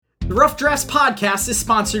The Rough Drafts podcast is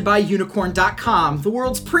sponsored by Unicorn.com, the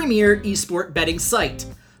world's premier esport betting site.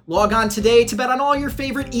 Log on today to bet on all your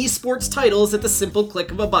favorite esports titles at the simple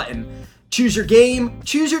click of a button. Choose your game,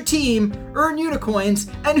 choose your team, earn unicoins,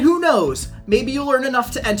 and who knows, maybe you'll earn enough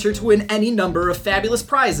to enter to win any number of fabulous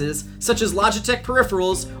prizes, such as Logitech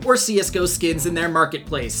peripherals or CSGO skins in their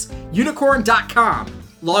marketplace. Unicorn.com.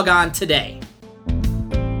 Log on today.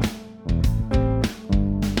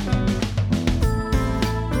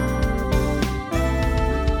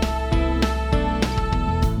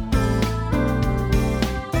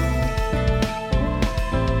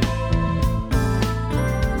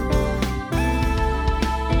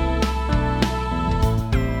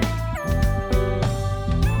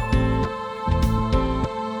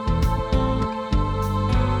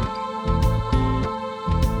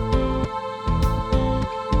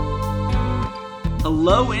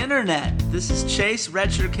 Hello, Internet. This is Chase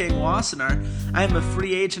Redshirt King Wassenaar. I am a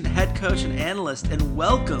free agent, head coach, and analyst, and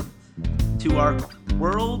welcome to our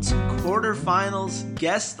World's Quarterfinals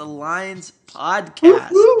Guess the Lines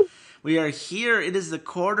podcast. Woo-hoo! We are here. It is the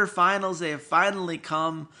quarterfinals. They have finally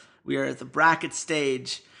come. We are at the bracket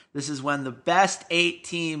stage. This is when the best 8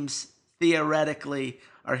 teams, theoretically,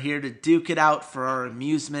 are here to duke it out for our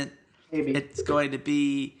amusement. Maybe. It's going to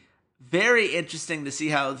be very interesting to see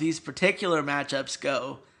how these particular matchups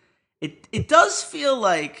go. It does feel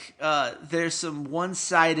like there's some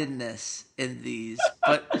one-sidedness in these,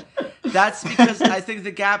 but that's because I think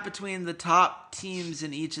the gap between the top teams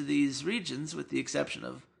in each of these regions, with the exception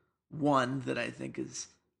of one that I think is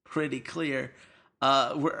pretty clear,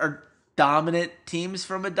 are dominant teams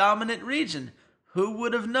from a dominant region. Who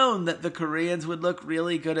would have known that the Koreans would look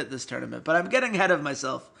really good at this tournament? But I'm getting ahead of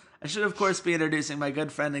myself. I should, of course, be introducing my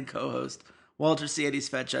good friend and co-host, Walter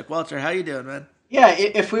C80Svedchuk. Walter, how you doing, man? Yeah,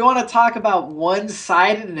 if we want to talk about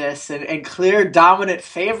one-sidedness and clear dominant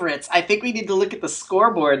favorites, I think we need to look at the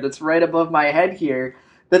scoreboard that's right above my head here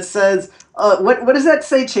that says, what does that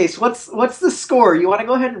say, Chase? What's the score? You want to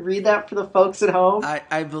go ahead and read that for the folks at home?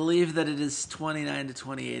 I believe that it is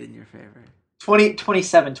 29-28 in your favor.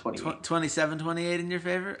 27-28. 27-28 in your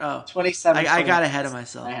favor? Oh. 27. I got ahead of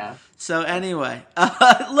myself. I have. So anyway,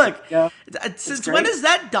 look, yeah, since when is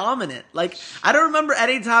that dominant? Like, I don't remember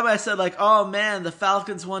any time I said, like, oh man, the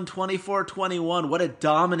Falcons won 24-21. What a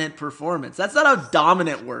dominant performance. That's not how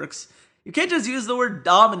dominant works. You can't just use the word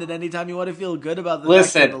dominant anytime you want to feel good about the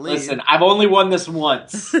next in the league. Listen, I've only won this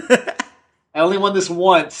once. I only won this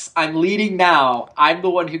once. I'm leading now. I'm the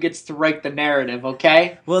one who gets to write the narrative,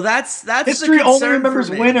 okay? Well, that's history the only remembers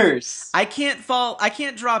winners. I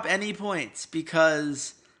can't drop any points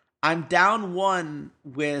because I'm down 1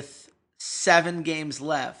 with 7 games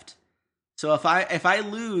left. So if I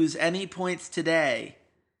lose any points today,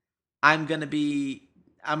 I'm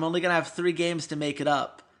only gonna have 3 games to make it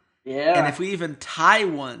up. Yeah. And if we even tie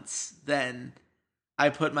once, then I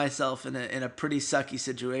put myself in a pretty sucky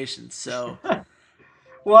situation. So,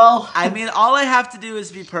 well, I mean, all I have to do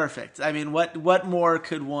is be perfect. I mean, what more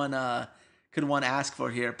could one ask for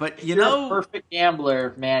here? But you're a perfect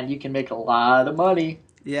gambler, man. You can make a lot of money.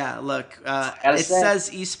 Yeah, look, it says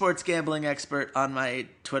esports gambling expert on my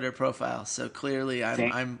Twitter profile, so clearly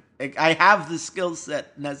I have the skill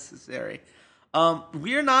set necessary.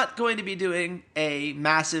 We're not going to be doing a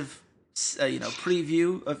massive,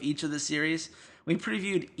 preview of each of the series. We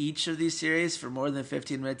previewed each of these series for more than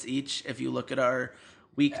 15 minutes each. If you look at our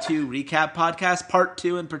Week 2 recap podcast, Part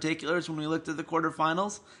 2 in particular is when we looked at the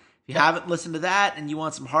quarterfinals. If you haven't listened to that and you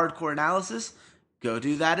want some hardcore analysis, go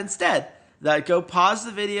do that instead. Go pause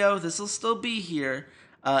the video. This will still be here,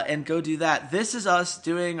 and go do that. This is us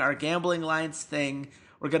doing our gambling lines thing.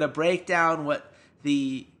 We're going to break down what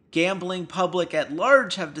the gambling public at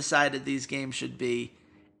large have decided these games should be,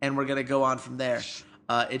 and we're going to go on from there.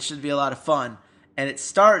 It should be a lot of fun. And it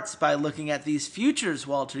starts by looking at these futures,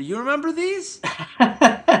 Walter. You remember these?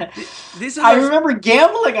 These are I remember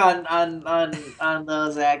gambling on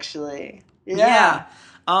those, actually. Yeah.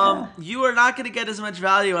 You are not going to get as much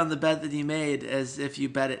value on the bet that you made as if you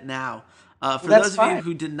bet it now. For those of you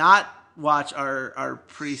who did not watch our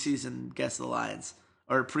preseason Guess the Lines,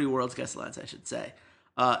 or pre-Worlds Guess the Lines, I should say,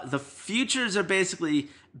 the futures are basically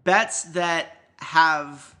bets that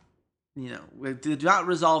have, do not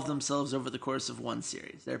resolve themselves over the course of one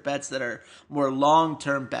series. They're bets that are more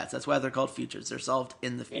long-term bets. That's why they're called futures. They're solved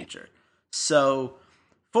in the future. So,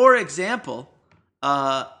 for example,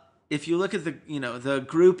 if you look at the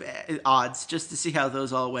group odds, just to see how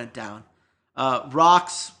those all went down,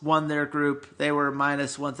 Rocks won their group. They were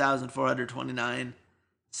minus 1,429.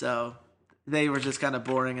 So they were just kind of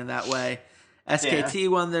boring in that way. SKT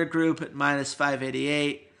won their group at minus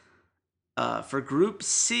 588. For Group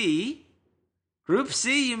C,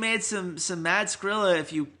 you made some mad Skrilla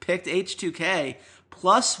if you picked H2K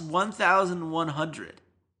plus 1,100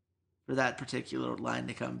 for that particular line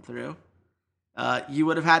to come through. You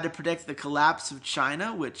would have had to predict the collapse of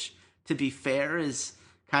China, which, to be fair, is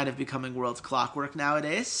kind of becoming world's clockwork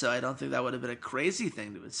nowadays, so I don't think that would have been a crazy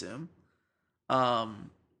thing to assume. And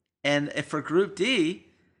if for Group D,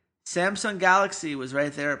 Samsung Galaxy was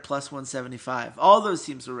right there at plus 175. All those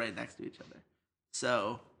teams were right next to each other.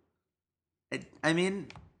 So, I mean,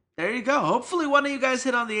 there you go. Hopefully one of you guys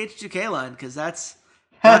hit on the H2K line, because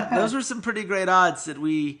those were some pretty great odds that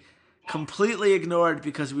we completely ignored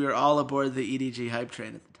because we were all aboard the EDG hype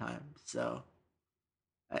train at the time. So,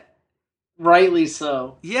 rightly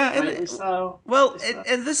so. Yeah, rightly so. Well,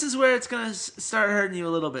 and this is where it's gonna start hurting you a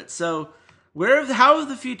little bit. So, how have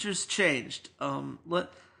the futures changed?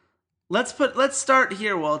 Let's start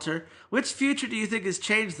here, Walter. Which future do you think has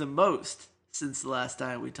changed the most since the last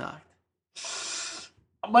time we talked?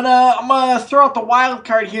 I'm gonna throw out the wild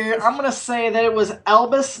card here. I'm gonna say that it was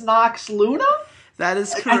Albus Nox Luna. That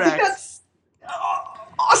is correct. I think that's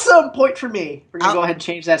awesome. Point for me. We're gonna go ahead and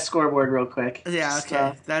change that scoreboard real quick. Yeah,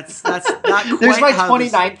 okay. That's not quite. There's my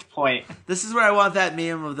 29th point. This is where I want that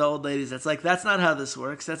meme of the old ladies. That's like, that's not how this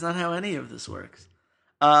works. That's not how any of this works.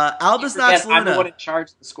 Albus Nox Luna. I'm the one in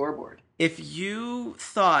charge of the scoreboard. If you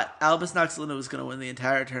thought Albus Nox Luna was going to win the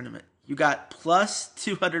entire tournament, you got plus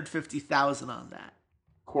 250,000 on that.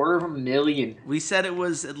 $250,000. We said it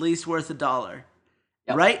was at least worth $1.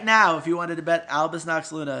 Yep. Right now, if you wanted to bet Albus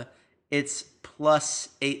Nox Luna, it's plus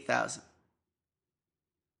 8,000.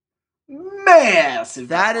 Massive.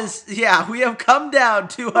 That is, yeah, we have come down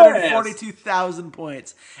 242,000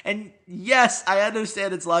 points. And yes, I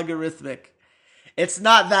understand it's logarithmic. It's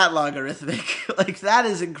not that logarithmic. Like, that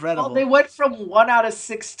is incredible. Well, they went from 1 out of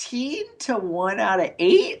 16 to 1 out of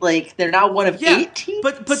 8. Like, they're now 1 of 18.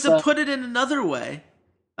 But to put it in another way,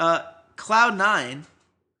 Cloud9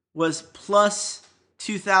 was plus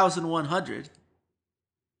 2,100.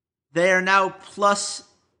 They are now plus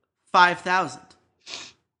 5,000.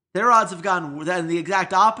 Their odds have gone in the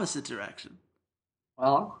exact opposite direction.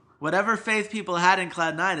 Well, whatever faith people had in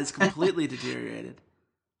Cloud9 has completely deteriorated.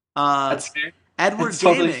 That's fair. Edward That's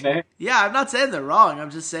Gaming. totally fair. Yeah, I'm not saying they're wrong. I'm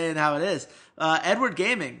just saying how it is. Edward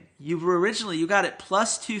Gaming, you got it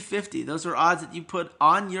plus 250. Those were odds that you put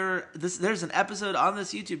on there's an episode on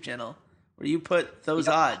this YouTube channel where you put those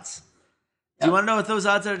odds. Do you want to know what those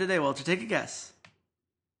odds are today, Walter? Take a guess.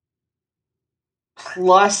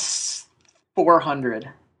 Plus 400.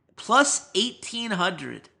 Plus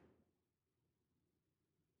 1,800.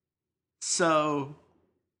 So,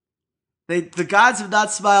 the gods have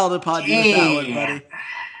not smiled upon you with that one, buddy.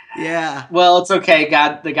 Yeah. Well, it's okay.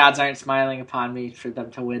 The gods aren't smiling upon me for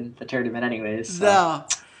them to win the tournament anyways. So. No.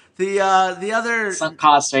 The other sunk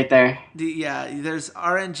cost right there. There's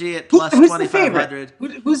RNG at plus who's 2,500.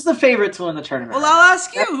 Who's the favorite to win the tournament? Well, I'll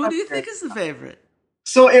ask you. Who do you think is the favorite?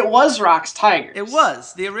 So it was Rocks Tigers. It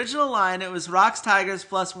was the original line. It was Rocks Tigers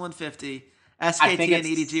plus 150. SKT and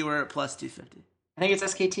EDG were at plus 250. I think it's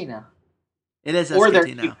SKT now. It is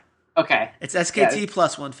SKT now. Okay. It's SKT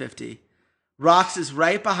plus 150. Rocks is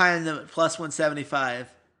right behind them at plus 175.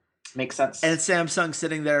 Makes sense. And Samsung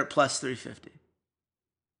sitting there at plus 350.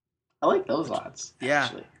 I like those odds. Yeah.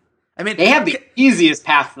 Actually. I mean, they have the easiest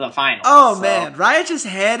path to the finals. Oh, man. Riot just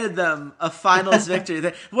handed them a finals victory.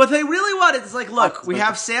 What they really wanted is like, look, we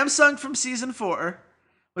have Samsung from Season 4.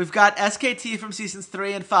 We've got SKT from Seasons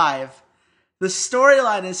 3 and 5. The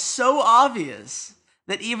storyline is so obvious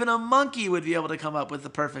that even a monkey would be able to come up with the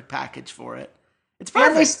perfect package for it. It's perfect.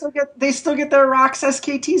 And they still get their Rocks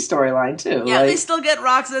SKT storyline, too. Yeah, they still get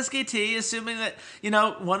Rocks SKT, assuming that,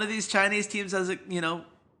 one of these Chinese teams has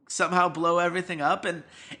somehow blow everything up. And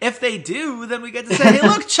if they do, then we get to say, hey,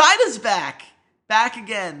 look, China's back. Back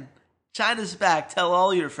again. China's back. Tell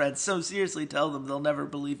all your friends. So seriously, tell them. They'll never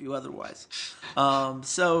believe you otherwise.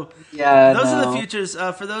 Those are the futures.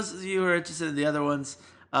 For those of you who are interested in the other ones,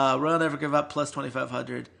 Royal Never Give Up plus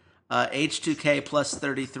 2,500. H2K plus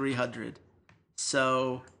 3,300.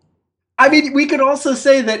 So... I mean, we could also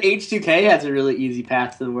say that H2K has a really easy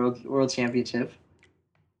path to the World Championship.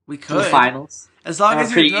 We could. The finals. As long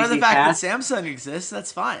as you ignore the fact that Samsung exists,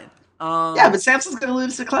 that's fine. Yeah, but Samsung's going to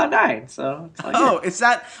lose to Cloud9, so... It's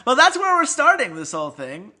that... Well, that's where we're starting this whole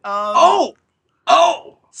thing. So,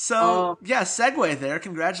 segue there.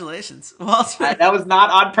 Congratulations. Walter. That was not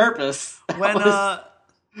on purpose.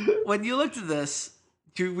 When you looked at this,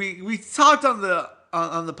 we talked on the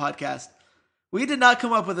podcast. We did not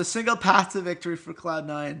come up with a single path to victory for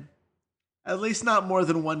Cloud9. At least not more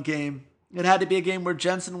than one game. It had to be a game where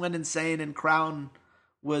Jensen went insane and Crown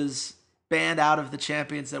was band out of the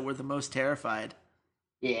champions that were the most terrified.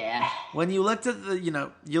 Yeah. When you looked at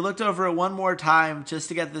you looked over it one more time just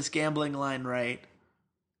to get this gambling line right.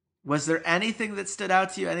 Was there anything that stood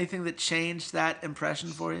out to you? Anything that changed that impression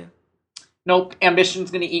for you? Nope.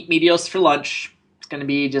 Ambition's going to eat Meteos for lunch. It's going to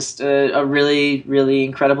be just a really, really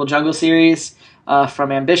incredible jungle series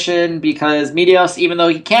from Ambition, because Meteos, even though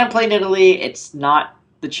he can play Nidalee, it's not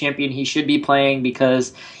the champion he should be playing,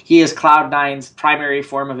 because he is Cloud9's primary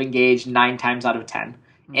form of Engage 9 times out of 10.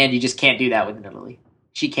 And you just can't do that with Nidalee.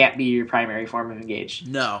 She can't be your primary form of Engage.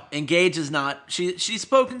 No, Engage is not. She's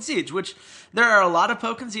Poke and Siege, which there are a lot of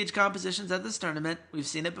Poke and Siege compositions at this tournament. We've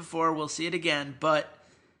seen it before. We'll see it again. But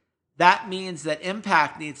that means that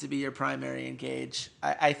Impact needs to be your primary Engage.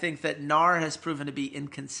 I think that Gnar has proven to be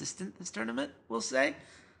inconsistent this tournament, we'll say.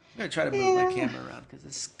 I'm going to try to move my camera around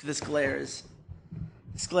because this glare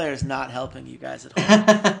is not helping you guys at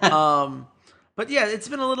home. But yeah, it's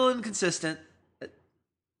been a little inconsistent.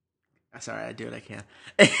 Sorry, I do what I can.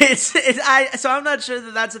 So I'm not sure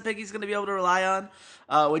that that's a pick he's going to be able to rely on.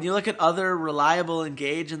 When you look at other reliable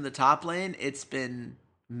Engage in the top lane, it's been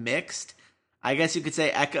mixed. I guess you could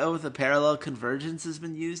say Echo, the parallel convergence, has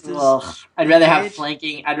been used as. Well, I'd rather have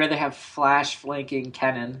flanking. I'd rather have Flash flanking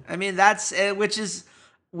Kennen. I mean, that's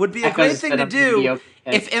would be a Echo's great thing to do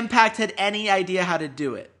if Impact had any idea how to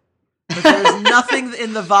do it. But there's nothing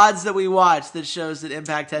in the VODs that we watch that shows that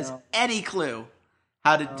Impact has any clue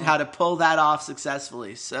how to pull that off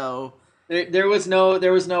successfully. So there was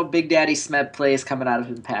no Big Daddy Smed plays coming out of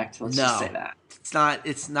Impact. Let's just say that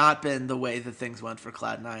it's not been the way that things went for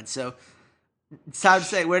Cloud9. So it's time to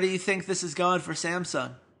say, where do you think this is going for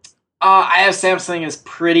Samsung? I have Samsung as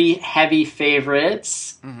pretty heavy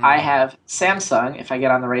favorites. Mm-hmm. I have Samsung, if I get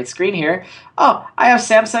on the right screen here. I have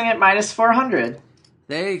Samsung at -400.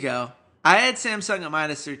 There you go. I had Samsung at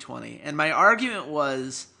 -320, and my argument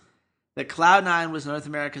was that Cloud9 was North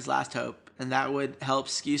America's last hope, and that would help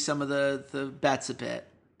skew some of the bets a bit,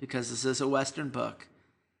 because this is a Western book.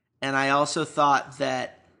 And I also thought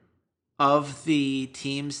that of the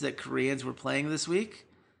teams that Koreans were playing this week,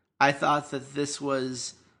 I thought that this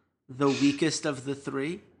was the weakest of the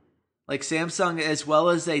three. Like, Samsung, as well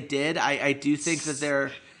as they did, I do think that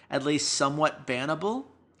they're at least somewhat bannable.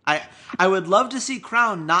 I would love to see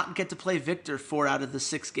Crown not get to play Victor 4 out of the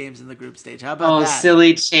 6 games in the group stage. How about that? Oh,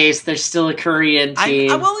 silly Chase. They're still a Korean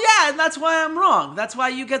team. Well, yeah, and that's why I'm wrong. That's why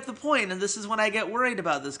you get the point, and this is when I get worried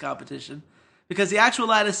about this competition. Because the actual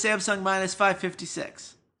line is Samsung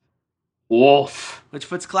 -556. Wolf. Which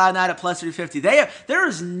puts Cloud9 at +350. There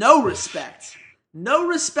is no respect. No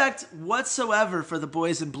respect whatsoever for the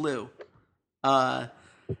boys in blue.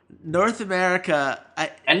 North America.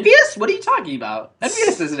 Envious? What are you talking about?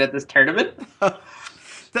 Envious isn't at this tournament.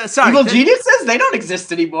 Sorry. Evil Geniuses? They don't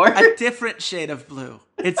exist anymore. A different shade of blue.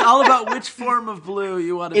 It's all about which form of blue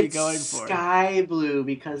you want to be going for. Sky blue,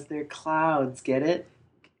 because they're clouds. Get it?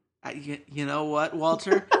 You know what,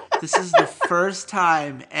 Walter? This is the first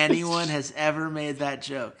time anyone has ever made that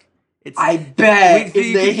joke. I bet.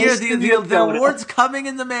 You can hear the award's coming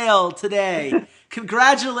in the mail today.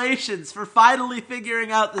 Congratulations for finally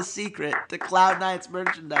figuring out the secret to Cloud9's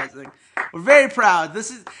merchandising. We're very proud.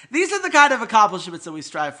 These are the kind of accomplishments that we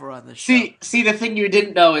strive for on this show. See, the thing you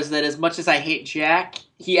didn't know is that as much as I hate Jack,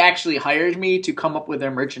 he actually hired me to come up with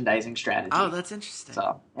their merchandising strategy. Oh, that's interesting.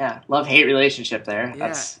 So, yeah, love-hate relationship there.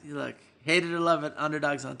 Yeah, you look, hate it or love it,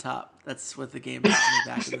 underdogs on top. That's what the game taught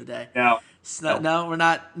me back in the day. No, we're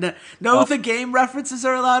not. No, the game references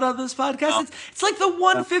are allowed on this podcast. No. It's like the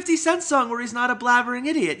one 50 Cent song where he's not a blabbering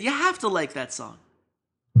idiot. You have to like that song.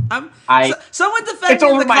 Someone defend me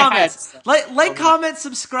in the comments. Like, comment,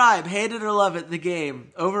 subscribe. Hate it or love it. The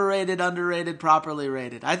game, overrated, underrated, properly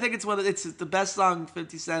rated. I think it's the best song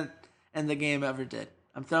 50 Cent and the game ever did.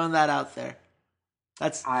 I'm throwing that out there.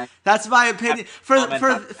 That's my opinion. For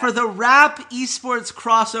the rap esports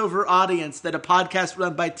crossover audience that a podcast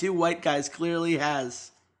run by 2 white guys clearly has,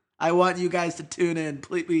 I want you guys to tune in.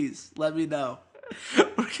 Please let me know.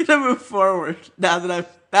 We're gonna move forward now that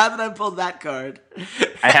I've pulled that card.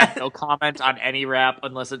 I have no comment on any rap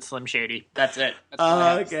unless it's Slim Shady. That's it.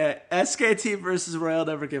 Okay. SKT versus Royal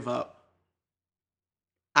Never Give Up.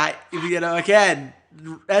 Again,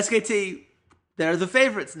 SKT, they're the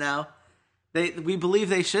favorites now. We believe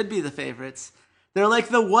they should be the favorites. They're like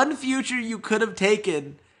the one future you could have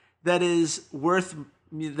taken that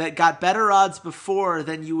got better odds before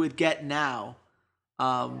than you would get now.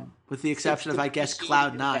 With the exception of, I guess,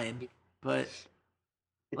 Cloud9, but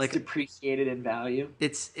it's depreciated in value.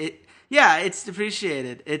 It's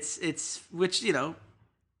depreciated. It's which,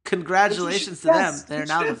 Congratulations to them. They're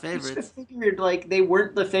now the favorites. We should have figured, like, they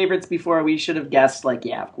weren't the favorites before. We should have guessed, like,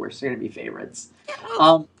 yeah, of course, they're going to be favorites.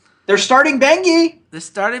 They're starting Bengi. They're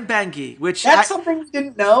starting Bengi, which... That's something we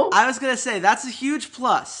didn't know. I was going to say, that's a huge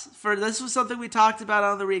plus. This was something we talked about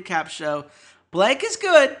on the recap show. Blank is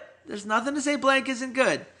good. There's nothing to say Blank isn't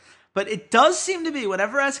good. But it does seem to be,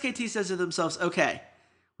 whenever SKT says to themselves, okay,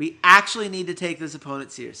 we actually need to take this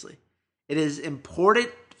opponent seriously. It is important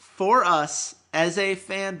for us as a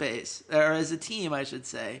fan base, or as a team, I should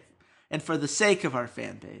say, and for the sake of our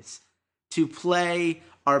fan base, to play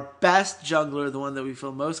our best jungler, the one that we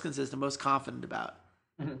feel most consistent, most confident about.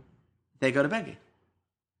 Mm-hmm. They go to Bengi.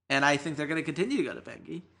 And I think they're going to continue to go to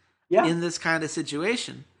Bengi in this kind of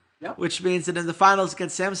situation. Yep. Which means that in the finals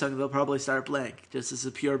against Samsung, they'll probably start Blank, just as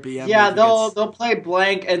a pure BM. Yeah, they'll play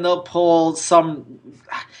Blank, and they'll pull some...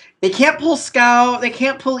 They can't pull Scout, they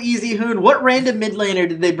can't pull Easy Hoon. What random mid laner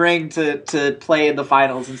did they bring to play in the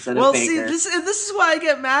finals instead of Faker? Well, see, this is why I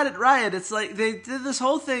get mad at Riot. It's like they did this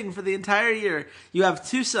whole thing for the entire year. You have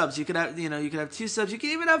 2 subs. You can have 2 subs. You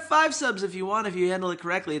can even have 5 subs if you want, if you handle it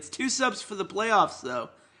correctly. It's 2 subs for the playoffs,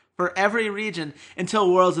 though, for every region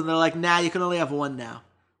until Worlds, and they're like, nah, you can only have 1 now.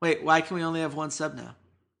 Wait, why can we only have 1 sub now?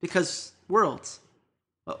 Because Worlds.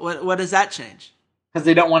 What does that change? Because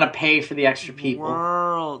they don't want to pay for the extra people.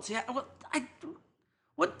 Worlds. Yeah,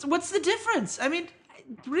 what's the difference? I mean,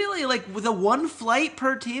 really, like, the 1 flight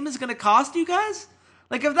per team is going to cost you guys?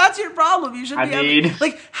 Like, if that's your problem, you should be having...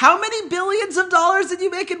 Like, how many billions of dollars did you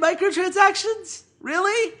make in microtransactions?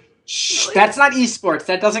 Really? Shh, that's not esports.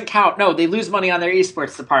 That doesn't count. No, they lose money on their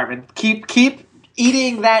esports department. Keep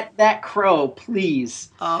eating that crow, please.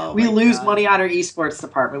 We lose money on our esports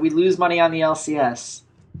department. We lose money on the LCS.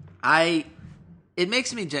 It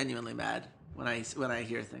makes me genuinely mad when I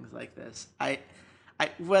hear things like this.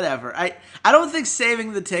 Whatever. I don't think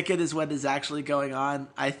saving the ticket is what is actually going on.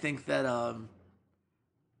 I think that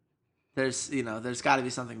there's got to be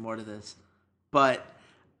something more to this. But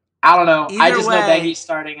I don't know. I just know Bengi's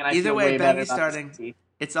starting, and I feel way better about starting.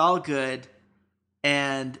 It's all good.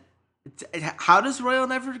 And how does Royal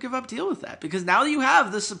never give up deal with that? Because now you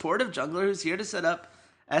have the supportive jungler who's here to set up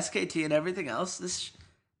SKT and everything else. This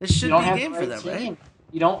should be a game for them, right?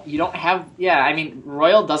 You don't have... Yeah, I mean,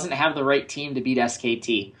 Royal doesn't have the right team to beat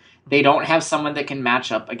SKT. They don't have someone that can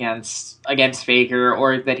match up against Faker,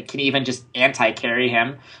 or that can even just anti-carry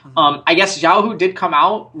him. Mm-hmm. I guess Xiaohu did come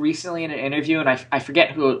out recently in an interview, and I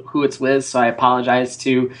forget who it's with, so I apologize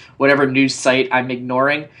to whatever news site I'm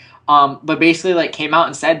ignoring. But basically, like, came out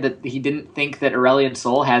and said that he didn't think that Aurelion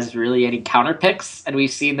Sol has really any counter picks, and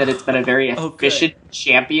we've seen that it's been a very efficient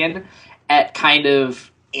champion at kind of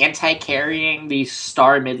anti-carrying these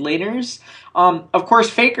star mid laners. Of course,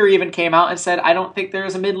 Faker even came out and said, I don't think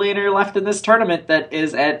there's a mid laner left in this tournament that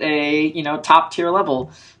is at a, top tier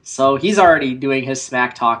level. So he's already doing his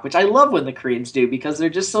smack talk, which I love when the Koreans do, because they're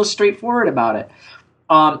just so straightforward about it.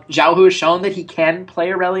 Xiaohu has shown that he can play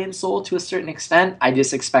Aurelion Sol to a certain extent. I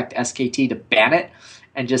just expect SKT to ban it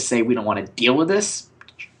and just say, we don't want to deal with this.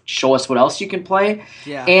 Show us what else you can play.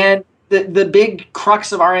 Yeah. And the big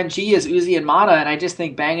crux of RNG is Uzi and Mata, and I just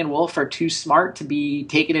think Bang and Wolf are too smart to be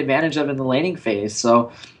taken advantage of in the laning phase.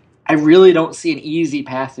 So I really don't see an easy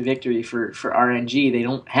path to victory for RNG. They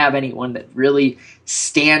don't have anyone that really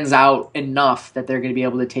stands out enough that they're going to be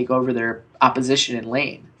able to take over their opposition in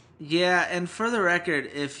lane. Yeah, and for the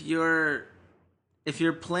record, if your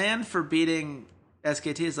plan for beating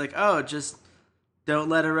SKT is like, oh, just don't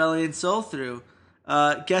let Aurelion Sol through,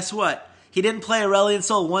 guess what? He didn't play Aurelion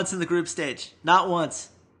Sol once in the group stage. Not once.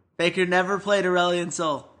 Faker never played Aurelion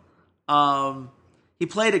Sol. He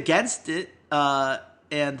played against it,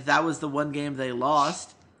 and that was the one game they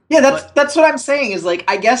lost. Yeah, that's what I'm saying, is like,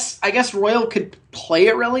 I guess Royal could play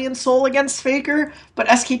Aurelion Sol against Faker, but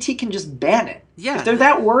SKT can just ban it. Yeah. If they're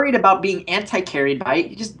that worried about being anti-carried by it,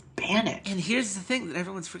 you just ban it. And here's the thing that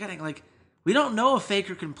everyone's forgetting. Like, we don't know if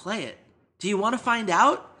Faker can play it. Do you want to find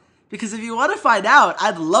out? Because if you want to find out,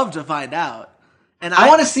 I'd love to find out. And I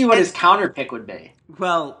want to see what his counter pick would be.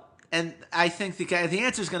 Well, and I think the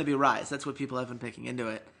answer is going to be Ryze. That's what people have been picking into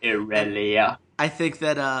it. Irelia. I think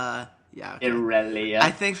that, yeah. Okay. Irelia.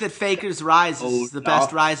 I think that Faker's Ryze is the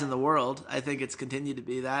best Ryze in the world. I think it's continued to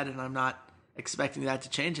be that, and I'm not expecting that to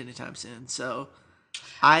change anytime soon. So,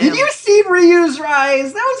 Did you see Ryu's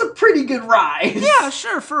Ryze? That was a pretty good Ryze. Yeah,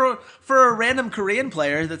 sure. For a random Korean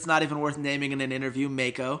player that's not even worth naming in an interview,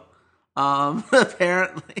 Mako.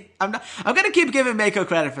 Apparently, I'm gonna keep giving Mako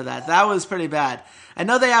credit for that. That was pretty bad. I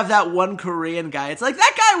know they have that one Korean guy. It's like,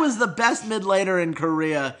 that guy was the best mid laner in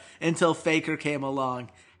Korea until Faker came along.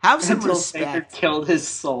 Have some Until Faker respect. killed his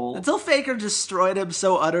soul. Until Faker destroyed him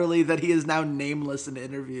so utterly that he is now nameless in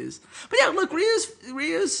interviews. But yeah, look,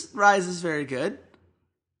 Ryu's rise is very good.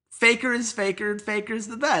 Faker is Faker, and Faker's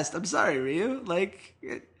the best. I'm sorry, Ryu. Like,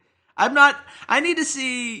 I need to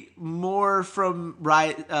see more from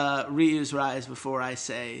Ryu's rise before I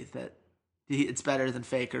say that it's better than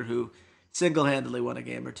Faker, who single-handedly won a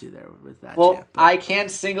game or two there with that Well, champ. I can't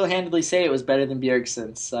single-handedly say it was better than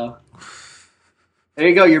Bjergsen, so... There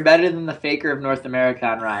you go, you're better than the Faker of North America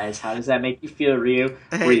on Rise. How does that make you feel, Ryu?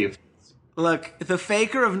 Hey, Ryu. Look, the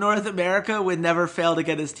Faker of North America would never fail to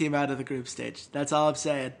get his team out of the group stage. That's all I'm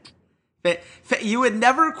saying. You would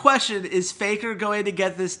never question, is Faker going to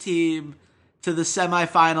get this team to the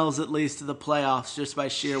semifinals, at least to the playoffs, just by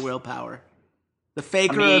sheer willpower? The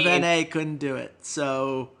Faker of NA couldn't do it,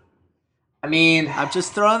 so... I'm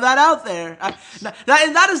just throwing that out there.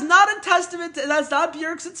 That is not a testament to... That's not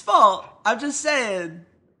Bjergsen's fault. I'm just saying...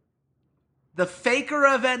 The Faker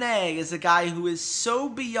of NA is a guy who is so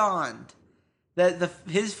beyond that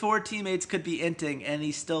his 4 teammates could be inting, and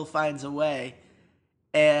he still finds a way.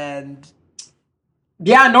 And...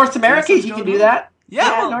 Yeah, North America, he can do that. Yeah,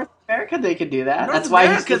 well, North America, they could do that. North That's why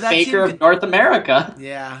he's America, the Faker of North America.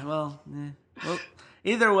 Yeah, well...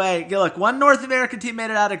 Either way, look, one North American team made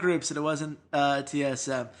it out of groups, and it wasn't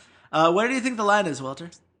TSM. Where do you think the line is, Walter?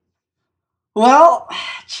 Well,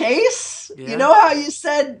 Chase, Yeah? you know how you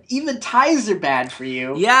said even ties are bad for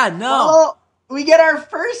you? Yeah, no. Well, we get our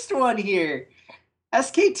first one here.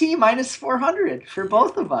 SKT minus 400 for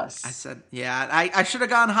both of us. I said, yeah, I should have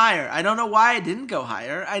gone higher. I don't know why I didn't go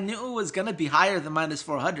higher. I knew it was going to be higher than minus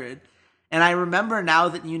 400. And I remember now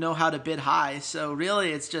that you know how to bid high. So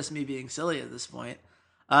really, it's just me being silly at this point.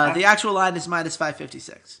 The actual line is minus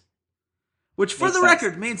 556. Which, for the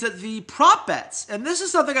record, means that the prop bets, and this is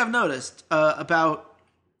something I've noticed about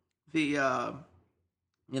the,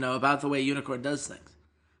 about the way Unikrn does things.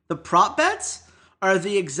 The prop bets are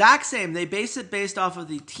the exact same. They base it based off of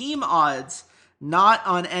the team odds, not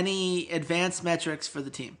on any advanced metrics for the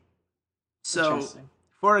team. So,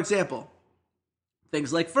 for example,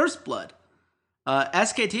 things like First Blood.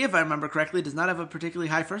 SKT, if I remember correctly, does not have a particularly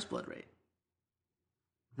high First Blood rate.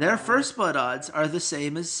 Their First Blood odds are the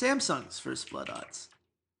same as Samsung's First Blood odds.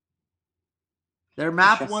 Their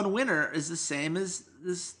Map 1 winner is the same as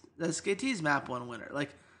this SKT's Map 1 winner. Like,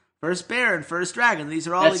 First Bear and First Dragon, these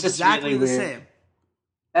are all exactly the same.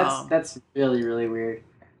 That's really, really weird.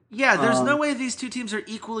 Yeah, there's no way these two teams are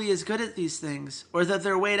equally as good at these things, or that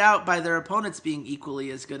they're weighed out by their opponents being equally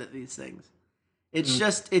as good at these things. It's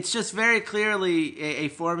just very clearly a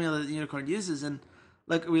formula that Unikrn uses, and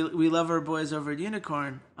look, we love our boys over at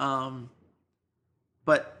Unikrn,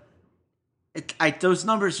 but those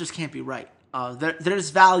numbers just can't be right. There's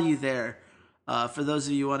value there for those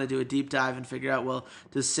of you who want to do a deep dive and figure out, well,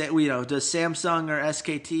 does Samsung or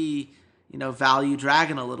SKT value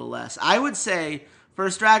Dragon a little less? I would say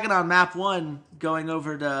First Dragon on Map 1 going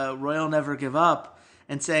over to Royal Never Give Up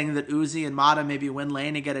and saying that Uzi and Mata maybe win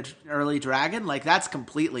lane and get an early Dragon, like, that's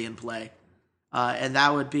completely in play. And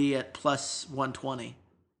that would be at plus 120.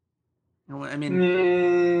 I mean,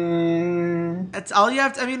 that's all you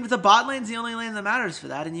have to... I mean, the bot lane's the only lane that matters for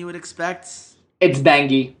that, and you would expect... It's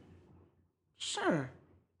Bengi. Sure.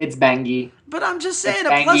 It's Bengi. But I'm just saying, It's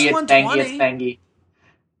a plus Bengi, 120... It's Bengi.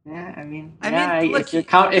 Yeah, I mean, look,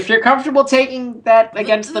 if you're comfortable taking that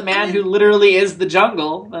against the man who literally is the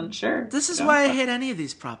jungle, then sure. This is why I hate any of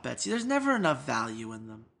these prop bets. There's never enough value in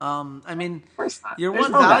them. I mean, of course not. Your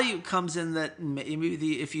one value comes in that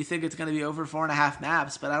maybe if you think it's going to be over 4.5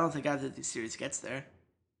 maps, but I don't think either of these series gets there.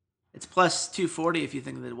 It's plus 240 if you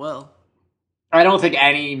think that it will. I don't think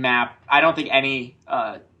any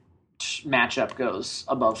matchup goes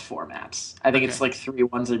above 4 maps. I think it's like 3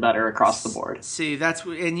 ones are better across the board. See,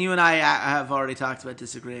 and you and I have already talked about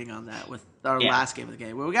disagreeing on that with our last game of the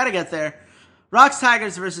game. Well, we got to get there. Rocks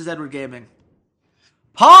Tigers versus Edward Gaming.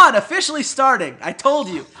 Pawn officially starting. I told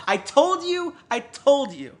you.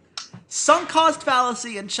 Sunk cost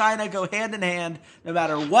fallacy and China go hand in hand no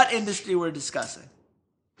matter what industry we're discussing.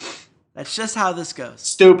 That's just how this goes.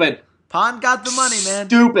 Stupid. Pawn got the money, man.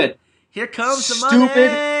 Stupid. Here comes the money.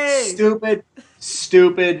 Stupid.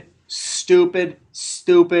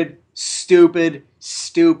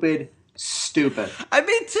 I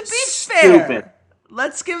mean, to be fair,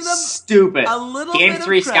 let's give them a little Game bit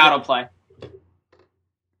 3 of credit. Scout will play.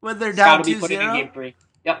 When they're Scout down will be putting in 2-0? Game 3.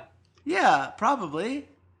 Yep. Yeah, probably.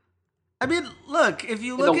 I mean, look, if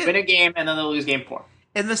you look They'll win a game and then they'll lose Game 4.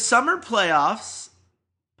 in the summer playoffs,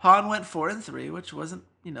 Pawn went 4-3, which wasn't,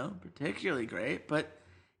 particularly great, but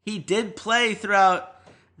he did play throughout.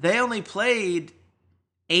 They only played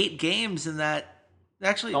 8 games in that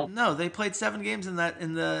Actually, Don't- no, they played 7 games in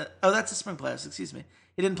the. Oh, that's the spring playoffs. Excuse me.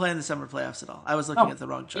 He didn't play in the summer playoffs at all. I was looking No, at the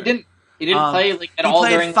wrong He chart. didn't. He didn't play like at He all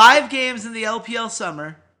played during 5 games in the LPL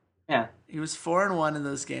summer. Yeah. He was 4-1 in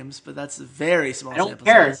those games, but that's a very small I don't sample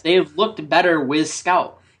care. size. They've looked better with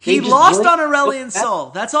Scout. They He just lost really on Aurelion looked better. Sol.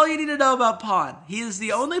 That's all you need to know about Pawn. He is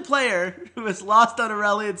the only player who has lost on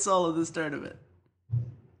Aurelion Sol in this tournament.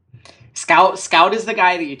 Scout is the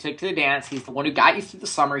guy that you took to the dance. He's the one who got you through the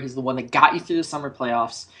summer. He's the one that got you through the summer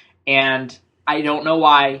playoffs. And I don't know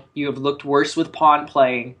why you have looked worse with Pawn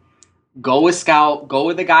playing. Go with Scout. Go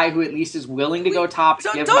with the guy who at least is willing to go top.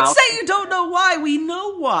 Don't, give don't Mount- say you don't know why. We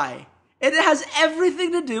know why. And it has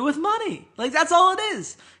everything to do with money. Like, that's all it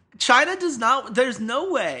is. China does not... There's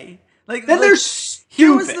no way. Like, Then like, they're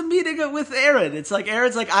here was stupid. the meeting with Aaron. It's like,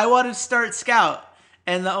 Aaron's like, I want to start Scout.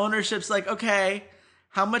 And the ownership's like, okay,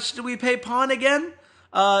 how much do we pay Pawn again?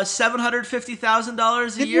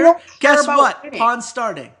 $750,000 a Then you year? don't care Guess about what? winning. Pawn's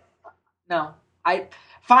starting. No.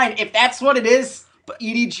 Fine. If that's what it is,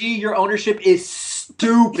 EDG, your ownership is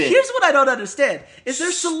stupid. Here's what I don't understand: is they're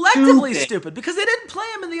selectively Stupid. stupid because they didn't play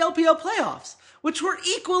him in the LPL playoffs, which were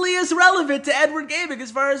equally as relevant to Edward Gaming as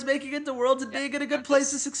far as making it to Worlds and being in a good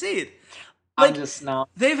place to succeed. I'm just no.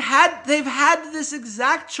 They've had this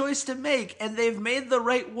exact choice to make, and they've made the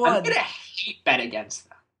right one. I'm gonna hate bet against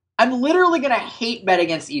them. I'm literally gonna hate bet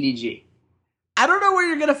against EDG. I don't know where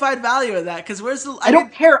you're gonna find value in that because where's the? I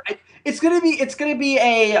don't care. It's gonna be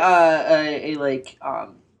a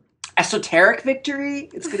esoteric victory.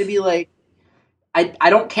 It's gonna be like I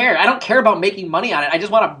don't care. I don't care about making money on it. I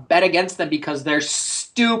just want to bet against them because they're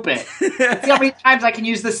stupid. See how many times I can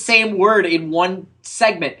use the same word in one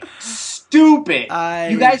segment. Stupid.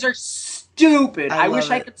 You guys are stupid. I wish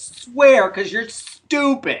I could swear because you're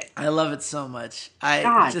stupid. I love it so much.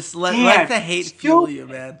 God Just let damn, the hate stupid. fuel you,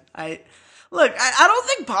 man. Look. I don't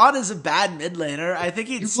think Pawn is a bad mid laner. I think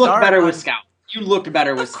he'd You start looked better on- with Scout. You looked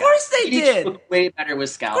better with Of Scout. course they EDG did. looked way better with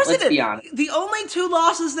Scout. Of course Let's they did. be honest. The only 2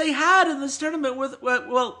 losses they had in this tournament were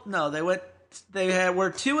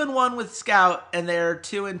 2-1 with Scout, and they're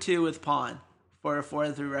 2-2 with Pawn for a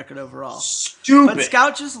 4-3 record overall. Stupid. But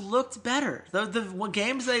Scout just looked better. The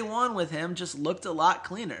games they won with him just looked a lot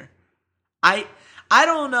cleaner. I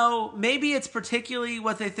don't know. Maybe it's particularly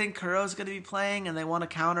what they think Kuro's going to be playing, and they want to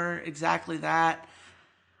counter exactly that.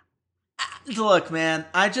 Look, man,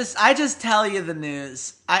 I just tell you the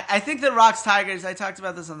news. I think that Rocks Tigers, I talked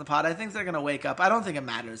about this on the pod, I think they're going to wake up. I don't think it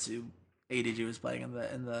matters who ADG was playing in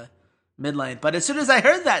the mid lane. But as soon as I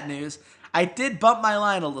heard that news, I did bump my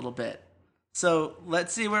line a little bit. So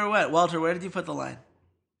let's see where it went. Walter, where did you put the line?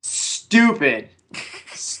 Stupid.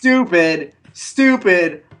 Stupid.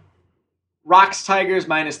 Rocks Tigers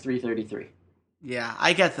minus 333. Yeah,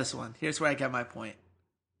 I get this one. Here's where I get my point.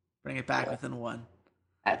 Bring it back within 1.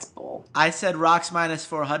 That's bull. I said Rocks minus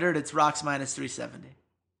 400. It's Rocks minus 370.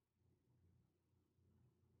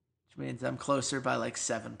 Which means I'm closer by like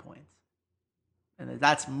 7 points. And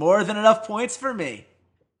that's more than enough points for me.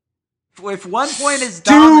 If 1 point is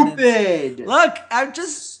dominant. Stupid. Look, I'm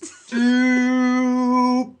just...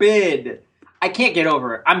 Stupid. I can't get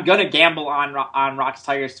over it. I'm gonna gamble on Rocks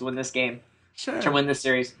Tigers to win this game. Sure. To win this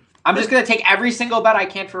series. I'm just gonna take every single bet I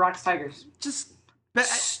can for Rocks Tigers. Just...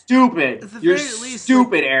 Stupid. At the You're very least,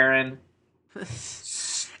 stupid, Aaron.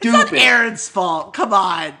 It's not Aaron's fault. Come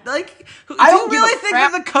on. Like, do I don't you give a really think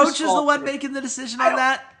crap that the coach whose is the fault one it is. making the decision I on don't-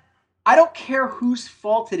 that? I don't care whose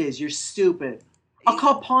fault it is. You're stupid. I'll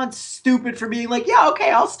call Pawn stupid for being like, yeah, okay,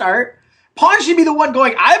 I'll start. Pawn should be the one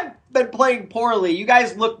going, I've been playing poorly. You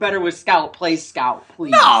guys look better with Scout. Play Scout,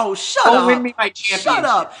 please. No, shut Go up. win me my championship. Shut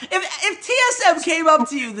up. If TSM came up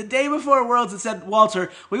to you the day before Worlds and said, Walter,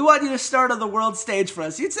 we want you to start on the world stage for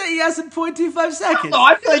us, you'd say yes in 0.25 seconds. No,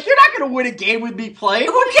 I feel like you're not going to win a game with me playing.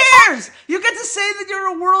 Who cares? You get to say that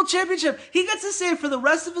you're a world championship. He gets to say for the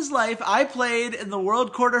rest of his life, I played in the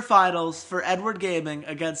world quarterfinals for Edward Gaming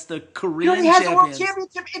against the You Korean know, he has a world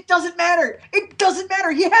champions. championship. It doesn't matter. It doesn't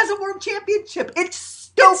matter. He has a world championship. It's stupid.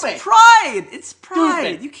 It's pride. It's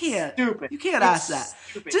pride. Stupid. You can't. Stupid. You can't It's ask that.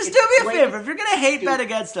 stupid. Just It's do me a way favor. If you're gonna hate bet stupid.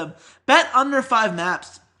 against him, bet under 5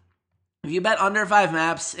 maps. If you bet under 5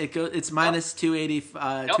 maps, it's minus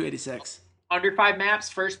 286. Under 5 maps,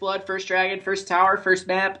 first blood, first dragon, first tower, first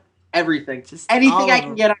map, everything. Just all Anything I of can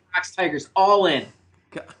them. get on Rocks Tigers, all in.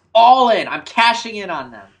 Go- All in. I'm cashing in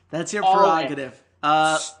on them. That's your All in. prerogative.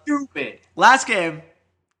 Stupid. Last game.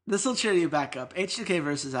 This will cheer you back up. H2K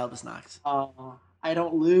versus Albus Nox. I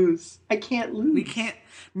don't lose. I can't lose. We can't.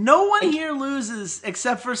 No one here loses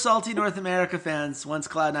except for salty North America fans once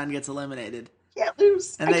Cloud9 gets eliminated. Can't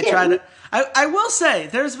lose. And I they can't try lose. to. I will say,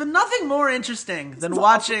 there's been nothing more interesting than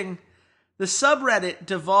watching the subreddit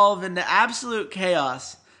devolve into absolute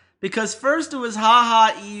chaos because first it was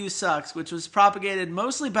haha EU sucks, which was propagated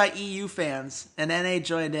mostly by EU fans, and NA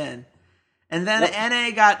joined in. And then NA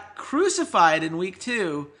got crucified in week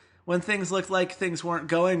 2 when things looked like things weren't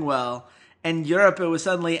going well. And Europe, it was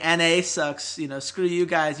suddenly NA sucks, screw you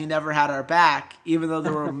guys, you never had our back, even though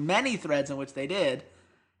there were many threads in which they did.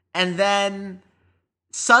 And then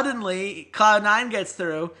suddenly Cloud9 gets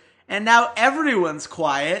through, and now everyone's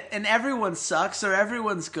quiet, and everyone sucks, or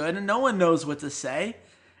everyone's good, and no one knows what to say.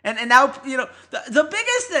 And now, the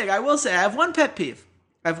biggest thing, I will say, I have one pet peeve.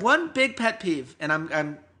 I have one big pet peeve, and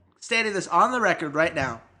I'm stating this on the record right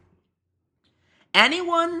now.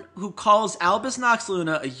 Anyone who calls Albus Nox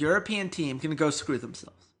Luna a European team can go screw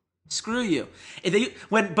themselves. Screw you.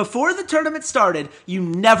 Before the tournament started, you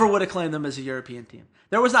never would have claimed them as a European team.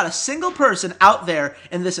 There was not a single person out there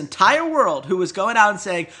in this entire world who was going out and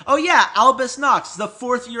saying, oh yeah, Albus Nox, the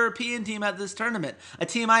 4th European team at this tournament, a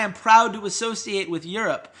team I am proud to associate with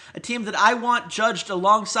Europe, a team that I want judged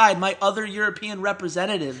alongside my other European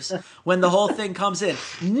representatives when the whole thing comes in.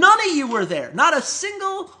 None of you were there. Not a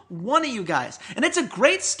single one of you guys. And it's a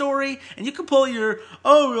great story, and you can pull your,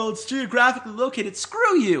 it's geographically located.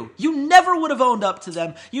 Screw you. You never would have owned up to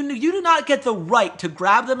them. You do not get the right to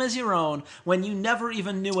grab them as your own when you never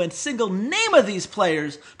even knew a single name of these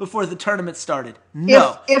players before the tournament started.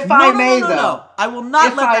 No. If I may, though. I will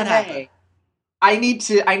not let that happen. I need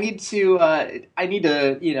to,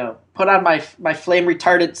 put on my flame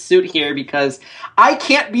retardant suit here because I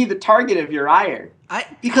can't be the target of your ire.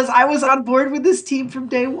 Because I was on board with this team from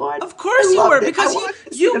day one. Of course you were, because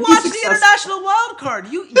you watched the international wild card.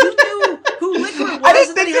 You knew who Liquid was. I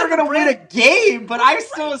didn't think they were going to win a game, but I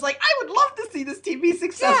still was like, I would love to see this team be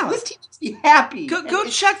successful. Yeah. This team needs to be happy. Go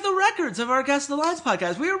check the records of our Guest Alliance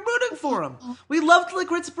podcast. We were rooting for them. We loved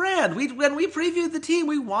Liquid's brand. When we previewed the team,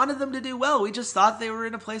 we wanted them to do well. We just thought they were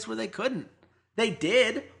in a place where they couldn't. They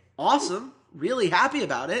did. Awesome. Really happy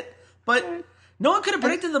about it. But no one could have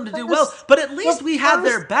predicted them to do well, but at least we had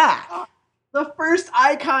their back. The first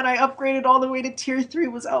icon I upgraded all the way to tier 3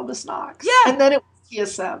 was Albus Nox. Yeah. And then it was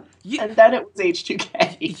TSM. And then it was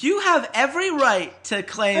H2K. You have every right to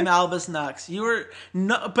claim Albus Nox.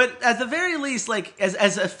 But at the very least, like,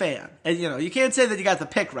 as a fan, and, you can't say that you got the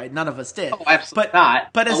pick right. None of us did. Oh, absolutely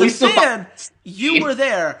not. But as a fan, you were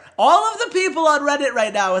there. All of the people on Reddit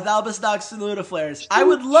right now with Albus Nox and Luna Flares, I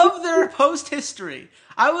would love their post history.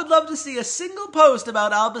 I would love to see a single post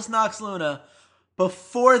about Albus Nox Luna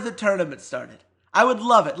before the tournament started. I would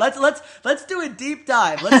love it. Let's do a deep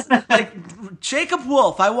dive. Let's Jacob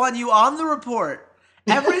Wolf, I want you on the report.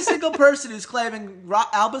 Every single person who's claiming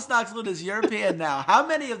Albus Nox Luna is European now, how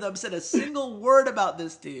many of them said a single word about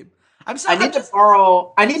this team?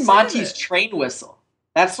 I need Monty's train whistle.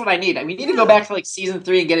 That's what I need. We need to go back to season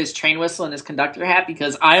 3 and get his train whistle and his conductor hat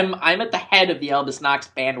because I'm at the head of the Albus Nox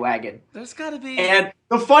bandwagon. There's got to be. And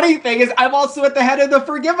the funny thing is, I'm also at the head of the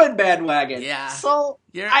Forgiven bandwagon. Yeah. So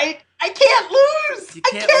I can't lose. You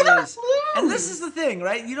can't lose. And this is the thing,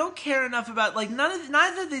 right? You don't care enough about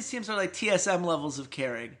neither of these teams are like TSM levels of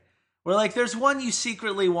caring. Where there's one you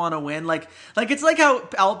secretly want to win, it's like how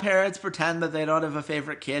all parents pretend that they don't have a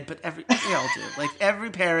favorite kid, but we all do. Every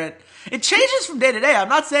parent, it changes from day to day. I'm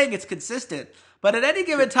not saying it's consistent, but at any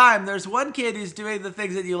given time, there's one kid who's doing the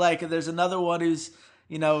things that you like, and there's another one who's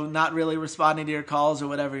not really responding to your calls or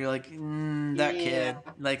whatever. You're like, that kid,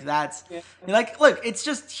 that's. Yeah. You're like, look, it's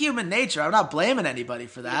just human nature. I'm not blaming anybody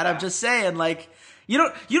for that. Yeah. I'm just saying, you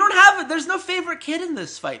don't have it. There's no favorite kid in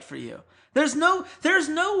this fight for you. There's no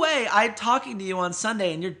way I'm talking to you on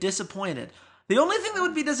Sunday and you're disappointed. The only thing that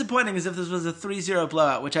would be disappointing is if this was a 3-0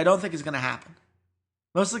 blowout, which I don't think is going to happen.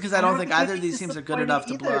 Mostly because I don't think either of these teams are good enough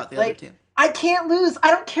to blow out the other team. I can't lose. I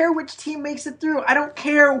don't care which team makes it through. I don't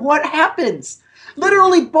care what happens.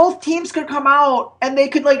 Literally, both teams could come out and they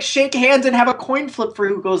could shake hands and have a coin flip for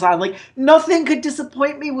who goes on. Nothing could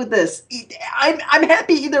disappoint me with this. I'm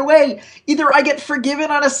happy either way. Either I get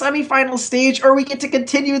forgiven on a semifinal stage, or we get to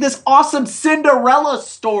continue this awesome Cinderella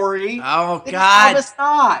story. Oh God, Albus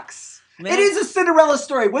Nox. Man. It is a Cinderella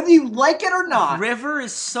story, whether you like it or not. River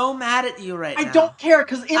is so mad at you right now. I don't care,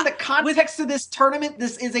 because in the context of this tournament,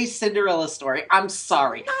 this is a Cinderella story. I'm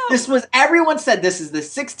sorry. No. Everyone said this is the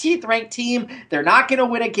 16th ranked team. They're not going to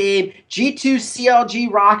win a game. G2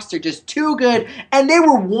 CLG rocks. They're just too good. And they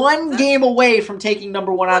were one game away from taking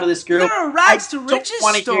number 1 out of this group. There's a rags to riches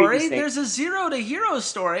story. There's a 0 to hero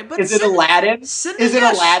story. But is it Aladdin? Is it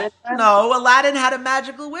Aladdin? No, Aladdin had a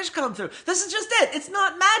magical wish come through. This is just it. It's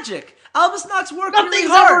not magic. Albus Knox worked really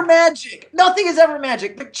Nothing's hard. ever magic. Nothing is ever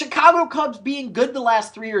magic. The Chicago Cubs being good the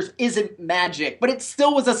last 3 years isn't magic, but it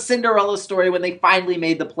still was a Cinderella story when they finally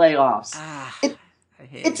made the playoffs.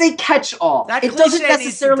 It's a catch-all. It doesn't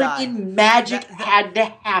necessarily mean magic had to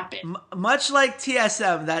happen. Much like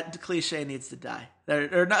TSM, that cliche needs to die.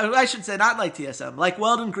 No, I should say not like TSM, like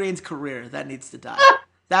Weldon Green's career, that needs to die.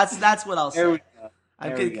 That's what I'll say. There we go. I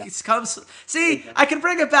can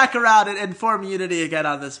bring it back around and form unity again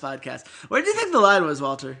on this podcast. Where do you think the line was,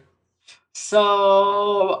 Walter?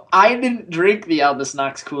 So, I didn't drink the Albus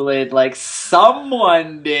Knox Kool-Aid like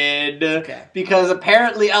someone did. Okay. Because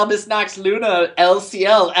apparently Albus Knox Luna,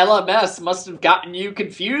 LCL, LMS must have gotten you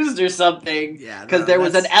confused or something. Yeah. Because there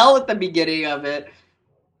was an L at the beginning of it.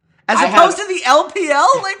 As opposed to the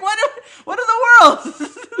LPL? Like, what in the world?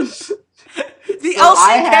 The So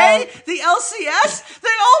LCK? The LCS?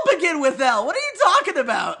 They all begin with L. What are you talking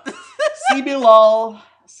about? CBLOL.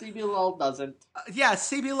 CBLOL doesn't. Yeah,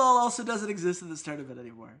 CBLOL also doesn't exist in this tournament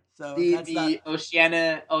anymore. So The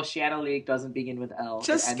Oceania League doesn't begin with L.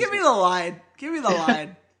 Just give me the line. Give me the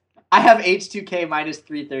line. I have H2K minus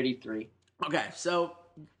 333. Okay, so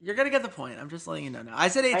you're going to get the point. I'm just letting you know now. I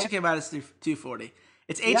said H2K minus 240.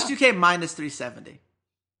 It's H2K minus 370.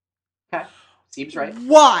 Okay. Seems right.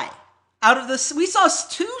 Why? Out of this, we saw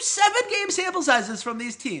 2 7-game sample sizes from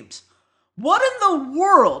these teams. What in the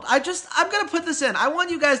world? I'm going to put this in. I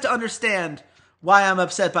want you guys to understand why I'm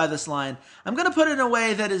upset by this line. I'm going to put it in a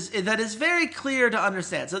way that is very clear to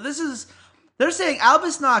understand. So they're saying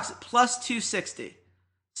Albus Knox plus 260.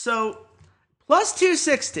 So plus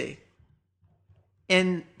 260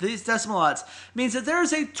 in these decimal odds means that there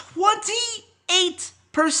is a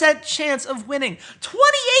 28% chance of winning.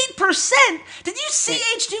 28%? Did you see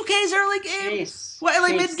H2K's early game?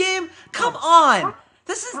 Mid-game? Come on.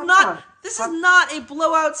 This is not a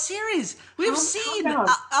blowout series. We've seen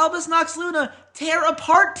Albus Knox Luna tear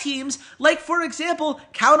apart teams like, for example,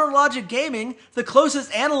 Counter Logic Gaming, the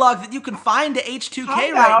closest analog that you can find to H2K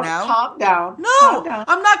right now. Calm down. No,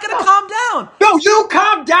 I'm not going to calm down. No, you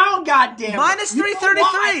calm down, goddammit. Minus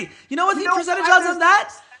 333. You know what the percentage odds on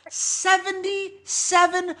that?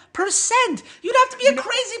 77%. You'd have to be a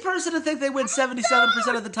crazy person to think they win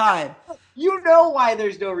 77% of the time. You know why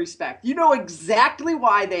there's no respect. You know exactly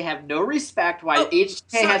why they have no respect, why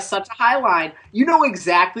HK has such a high line. You know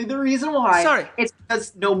exactly the reason why. Sorry. It's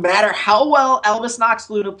because no matter how well Albus Knox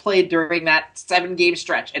Luna played during that 7-game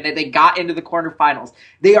stretch and that they got into the quarterfinals,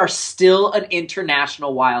 they are still an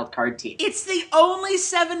international wildcard team. It's the only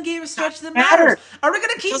 7-game stretch that matters. Are we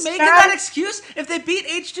going to keep making that excuse if they beat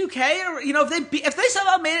H2K or if they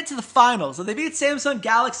somehow made it to the finals and they beat Samsung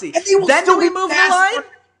Galaxy, then do we move the line?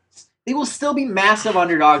 They will still be massive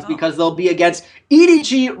underdogs because they'll be against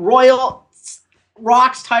EDG, Royal,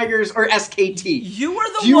 Rocks, Tigers, or SKT. You were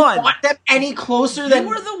the one. Do you want them any closer than you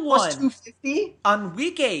were the plus one 250? On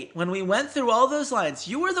week 8, when we went through all those lines,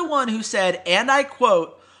 you were the one who said, and I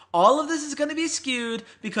quote, all of this is going to be skewed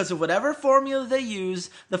because of whatever formula they use.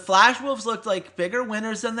 The Flash Wolves looked like bigger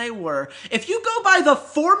winners than they were. If you go by the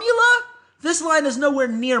formula, this line is nowhere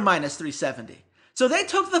near minus 370. So they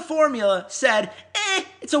took the formula, said,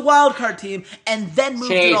 it's a wild card team, and then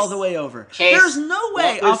moved it all the way over. There's no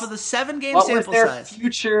way off of the 7-game sample size.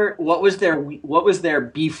 What was their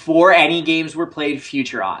before any games were played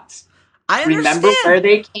future odds? I understand. Remember where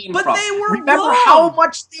they came from. But they were Remember wrong. how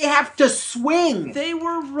much they have to swing. They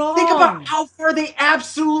were wrong. Think about how far they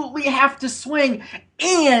absolutely have to swing.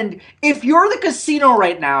 And if you're the casino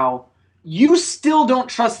right now, you still don't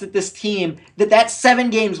trust that this team, that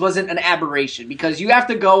 7 games wasn't an aberration, because you have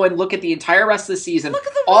to go and look at the entire rest of the season. Look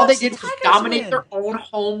at the All they Rocks did and was Tigers dominate win. their own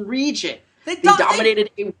home region. They don't-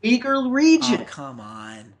 dominated a weaker region. Oh, come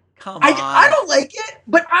on. I don't like it,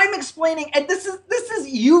 but I'm explaining, and this is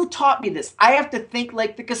you taught me this. I have to think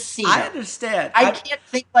like the casino. I understand. I can't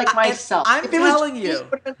think like myself. I'm If it was telling just me, you.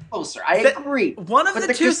 it would have been closer. I agree. One of But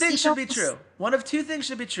the two casino things should be true. One of two things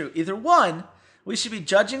should be true. Either one, we should be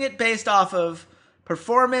judging it based off of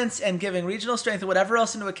performance and giving regional strength and whatever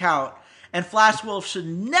else into account, and Flash Wolf should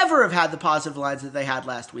never have had the positive lines that they had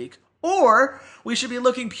last week. Or we should be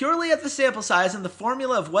looking purely at the sample size and the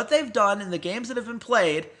formula of what they've done in the games that have been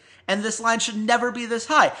played, and this line should never be this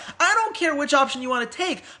high. I don't care which option you want to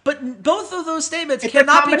take, but both of those statements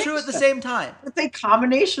cannot be true at the same time. It's a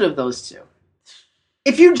combination of those two.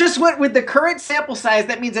 If you just went with the current sample size,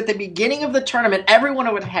 that means at the beginning of the tournament,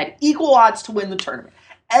 everyone would have had equal odds to win the tournament.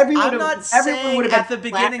 I'm not saying at the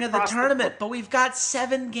beginning of the tournament, but we've got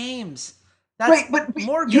 7 games. That's right, but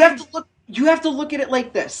more you games. have to look at it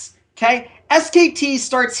like this, okay? SKT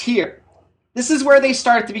starts here. This is where they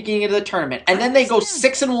start at the beginning of the tournament, and then they go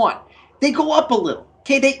 6-1. They go up a little.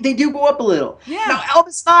 Okay, they do go up a little. Yeah. Now,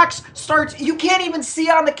 Albus Knox starts, you can't even see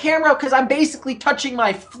on the camera because I'm basically touching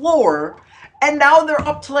my floor, and now they're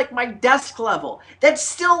up to, like, my desk level. That's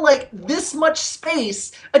still, like, this much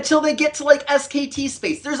space until they get to, like, SKT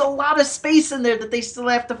space. There's a lot of space in there that they still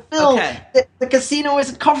have to fill. Okay. The casino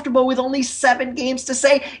isn't comfortable with only 7 games to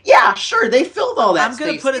say, yeah, sure, they filled all that I'm space.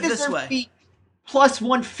 going to put it They this deserve way. to be plus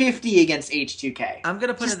 150 against H2K. I'm going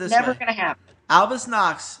to put Just it this never way. going to happen. Albus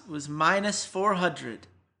Knox was minus 400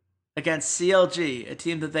 against CLG, a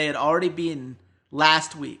team that they had already beaten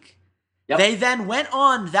last week. Yep. They then went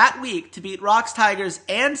on that week to beat Rocks Tigers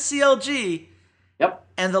and CLG, Yep.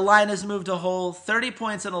 and the line has moved a whole 30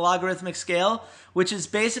 points on a logarithmic scale, which is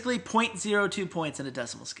basically 0.02 points in a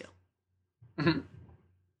decimal scale. Mm-hmm.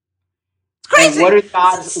 It's crazy. And what are the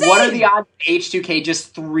odds? It's insane. What are the odds H2K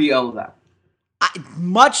just 3-0 them?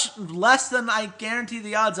 Much less than I guarantee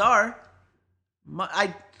the odds are.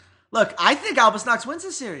 I think Albus Knox wins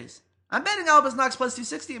this series. I'm betting Albus Knox plus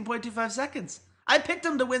 260 in 0.25 seconds. I picked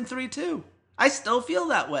him to win 3-2. I still feel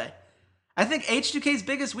that way. I think H2K's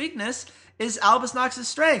biggest weakness is Albus Knox's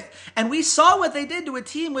strength. And we saw what they did to a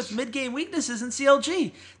team with mid-game weaknesses in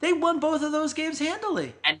CLG. They won both of those games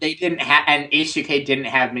handily. And they didn't have, and H2K didn't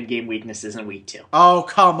have mid-game weaknesses in week 2. Oh,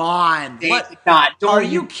 come on. They What? did not. Don't Are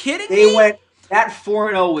you kidding They me? went, that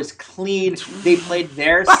 4-0 was clean. They played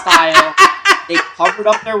their style. They covered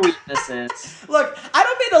up their weaknesses. Look, I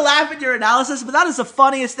don't mean to laugh at your analysis, but that is the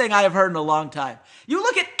funniest thing I have heard in a long time. You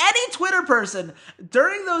look at any Twitter person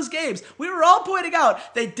during those games, we were all pointing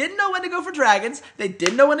out they didn't know when to go for Dragons, they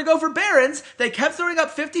didn't know when to go for Barons, they kept throwing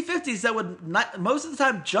up 50-50s that would not, most of the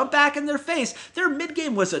time jump back in their face. Their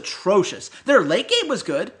mid-game was atrocious. Their late game was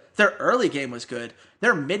good, their early game was good,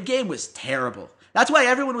 their mid-game was terrible. That's why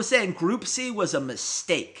everyone was saying Group C was a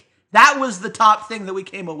mistake. That was the top thing that we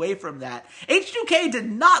came away from that. H2K did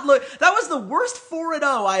not look... That was the worst 4-0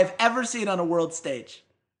 I have ever seen on a world stage.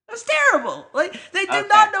 It was terrible. Like, they did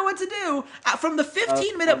not know what to do. From the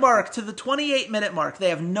 15-minute mark to the 28-minute mark, they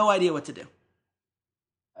have no idea what to do.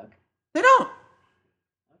 They don't.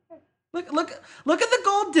 Look at the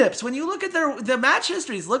gold dips. When you look at the match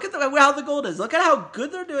histories, look at how the gold is. Look at how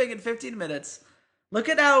good they're doing in 15 minutes. Look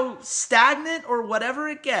at how stagnant or whatever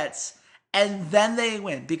it gets. And then they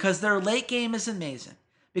win because their late game is amazing.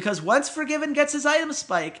 Because once Forgiven gets his item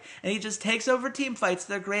spike and he just takes over team fights,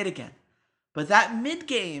 they're great again. But that mid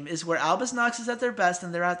game is where Albus Knox is at their best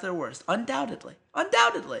and they're at their worst. Undoubtedly.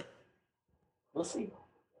 We'll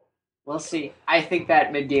see. I think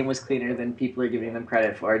that mid game was cleaner than people are giving them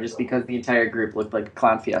credit for, just because the entire group looked like a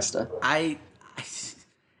clown fiesta.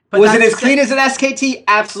 But was it as clean as an SKT?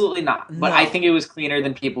 Absolutely not. But No. I think it was cleaner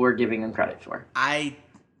than people were giving them credit for. I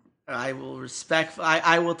will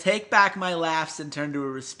I will take back my laughs and turn to a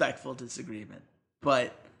respectful disagreement.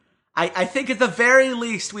 But I think at the very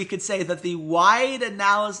least we could say that the wide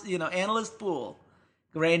analyst pool,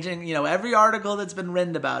 ranging, every article that's been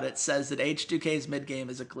written about it says that H2K's mid game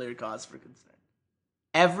is a clear cause for concern.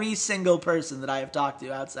 Every single person that I have talked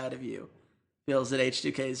to outside of you feels that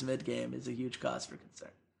H2K's mid game is a huge cause for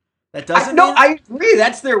concern. That doesn't mean... I agree.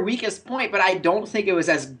 That's their weakest point, but I don't think it was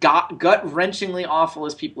as gut-wrenchingly awful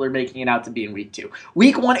as people are making it out to be in week 2.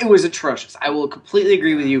 Week 1, it was atrocious. I will completely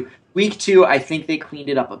agree with you. Week 2, I think they cleaned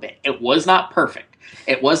it up a bit. It was not perfect.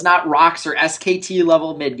 It was not Rocks or SKT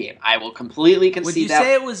level mid-game. I will completely concede that. Would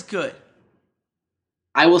you say it was good?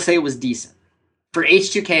 I will say it was decent. For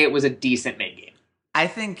H2K, it was a decent mid-game. I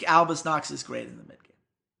think Albus Knox is great in the mid game.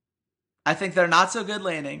 I think they're not so good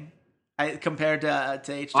laning. Compared to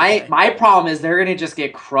H2K. My problem is they're going to just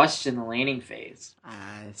get crushed in the laning phase.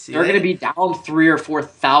 They're going to be down 3,000 or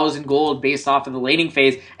 4,000 gold based off of the laning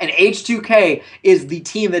phase, and H2K is the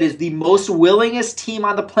team that is the most willingest team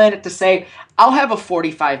on the planet to say, I'll have a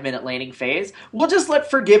 45-minute laning phase. We'll just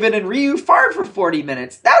let Forgiven and Ryu farm for 40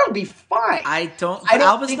 minutes. That'll be fine.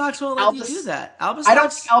 Albus Knox won't let you do that. I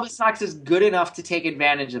don't think Albus Knox is good enough to take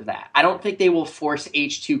advantage of that. I don't think they will force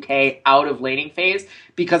H2K out of laning phase,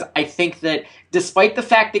 because I think that despite the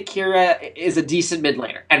fact that Kira is a decent mid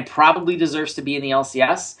laner and probably deserves to be in the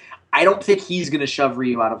LCS, I don't think he's going to shove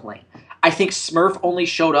Ryu out of lane. I think Smurf only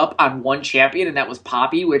showed up on one champion, and that was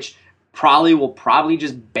Poppy, which will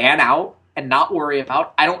just ban out and not worry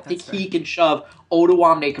about. I don't think he can shove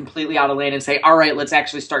Odoamne completely out of lane and say, all right, let's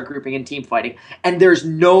actually start grouping and team fighting. And there's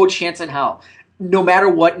no chance in hell, no matter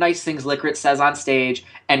what nice things Licorice says on stage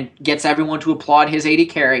and gets everyone to applaud his AD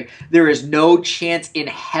carry, there is no chance in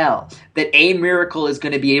hell that a Miracle is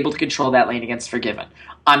going to be able to control that lane against Forgiven.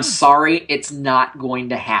 I'm sorry, it's not going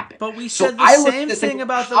to happen. But we said the same thing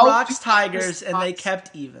about the Rocks Tigers, and they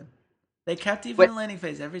kept even. They kept even in laning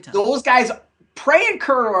phase every time. Those guys Prey and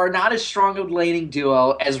Kuro are not as strong a laning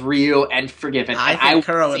duo as Ryu and Forgiven. I think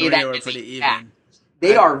Kuro and Ryu are pretty even.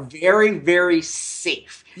 They are very, very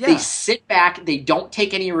safe. Yeah. They sit back, they don't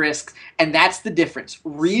take any risks, and that's the difference.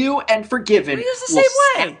 Ryu and Forgiven Ryu's the same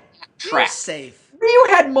way. Ryu's safe. Ryu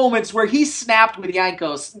had moments where he snapped with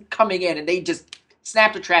Yanko coming in, and they just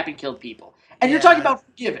snapped a trap and killed people. And you're talking about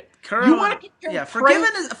Forgiven. You want to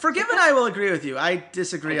Forgiven. I will agree with you. I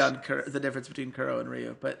disagree on the difference between Kuro and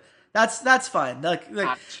Ryu, but that's fine. The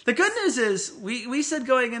good news is we said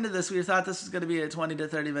going into this we thought this was going to be a 20 to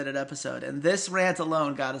 30 minute episode, and this rant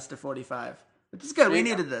alone got us to 45. Which is good. We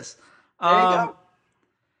needed this. There you go.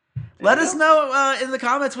 Let us know in the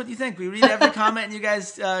comments what you think. We read every comment you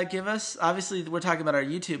guys give us. Obviously, we're talking about our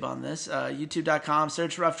YouTube on this. YouTube.com,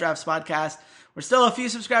 search Rough Drafts Podcast. We're still a few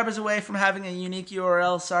subscribers away from having a unique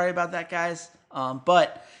URL. Sorry about that, guys.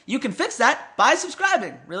 But you can fix that by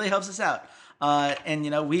subscribing. Really helps us out.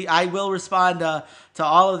 And I will respond to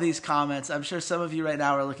all of these comments. I'm sure some of you right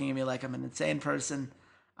now are looking at me like I'm an insane person.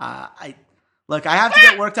 Look, I have to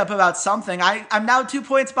get worked up about something. I'm now 2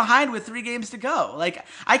 points behind with 3 games to go. Like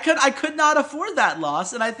I could not afford that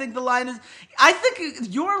loss, and I think I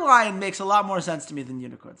think your line makes a lot more sense to me than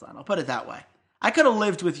Unicorn's line. I'll put it that way. I could have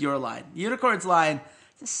lived with your line. Unicorn's line,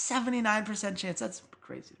 it's a 79% chance. That's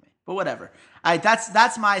crazy to me. But whatever.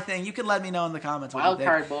 That's my thing. You can let me know in the comments.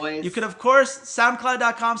 Wildcard boys. You could, of course,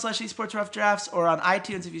 SoundCloud.com/esportsroughdrafts or on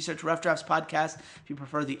iTunes if you search Rough Drafts Podcast. If you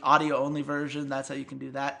prefer the audio-only version, that's how you can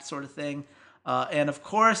do that sort of thing. And of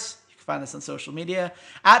course, you can find us on social media.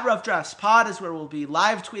 At Rough Drafts Pod is where we'll be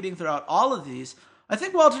live tweeting throughout all of these. I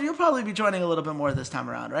think, Walter, you'll probably be joining a little bit more this time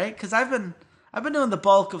around, right? Because I've been doing the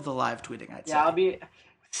bulk of the live tweeting, I'd say. Yeah, I'll be...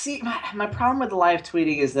 See, my problem with the live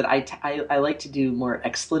tweeting is that I like to do more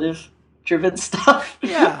expletive-driven stuff.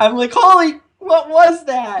 Yeah. I'm like, holy... What was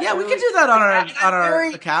that? Yeah, we could do that on our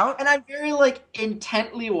account. And I'm very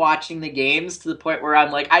intently watching the games to the point where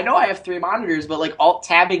I'm like, I know I have 3 monitors, but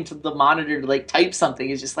alt-tabbing to the monitor to type something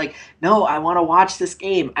is just no, I want to watch this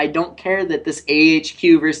game. I don't care that this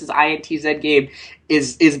AHQ versus INTZ game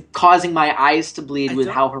is causing my eyes to bleed with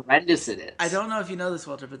how horrendous it is. I don't know if you know this,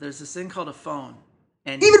 Walter, but there's this thing called a phone.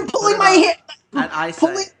 And even pulling my hand at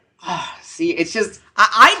eyesight. See, it's just...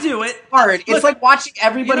 I do it. Hard. It's like watching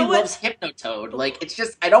Everybody Loves Hypnotoad. It's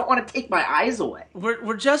just... I don't want to take my eyes away.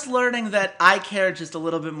 We're just learning that I care just a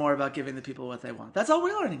little bit more about giving the people what they want. That's all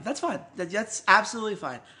we're learning. That's fine. That's absolutely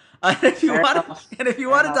fine. If you want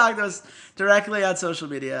to talk to us directly on social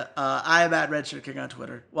media, I am at Redshirt King on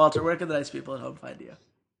Twitter. Walter, where can the nice people at home find you?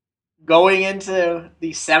 Going into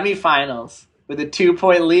the semifinals with a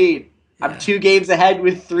 2-point lead. Yeah. I'm 2 games ahead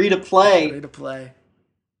with 3 to play.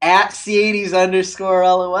 At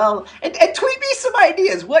C80s_LOL. And tweet me some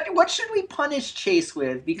ideas. What should we punish Chase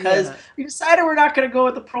with? Because we decided we're not going to go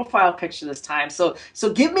with the profile picture this time. So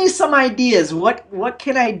give me some ideas. What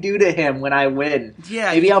can I do to him when I win?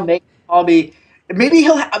 Yeah. Maybe maybe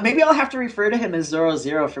I'll have to refer to him as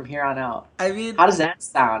 0-0 from here on out. I mean, how does that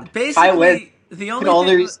sound? Basically, if I win, I can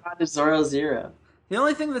only respond to 0-0. The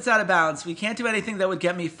only thing that's out of bounds, we can't do anything that would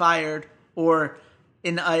get me fired or,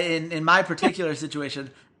 in my particular situation,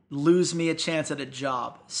 lose me a chance at a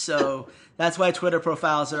job. So that's why Twitter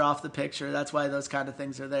profiles are off the picture. That's why those kind of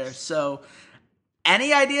things are there. So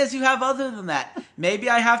any ideas you have other than that? Maybe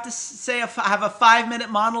I have to have a 5-minute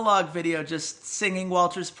monologue video just singing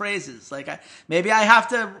Walter's praises. Maybe I have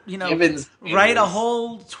to, write a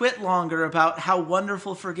whole twit longer about how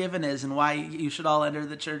wonderful Forgiven is and why you should all enter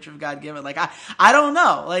the Church of God Given. I don't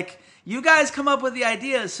know. You guys come up with the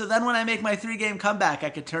ideas, so then when I make my 3-game comeback, I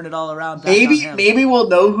could turn it all around. Maybe we'll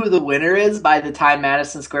know who the winner is by the time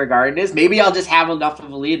Madison Square Garden is. Maybe I'll just have enough of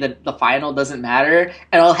a lead that the final doesn't matter,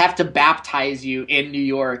 and I'll have to baptize you in New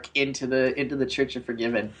York into the Church of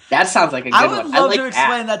Forgiven. That sounds like a good one. I would love to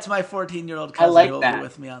explain that to my 14-year-old cousin who will be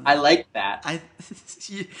with me on that. I like that.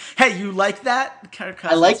 Hey, you like that? Kirk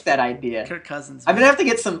Cousins. I like that idea. Kirk Cousins. I'm gonna have to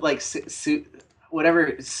get some sozu.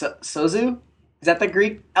 Is that the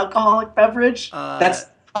Greek alcoholic beverage? I'll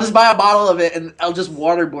just buy a bottle of it and I'll just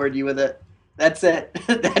waterboard you with it. That's it.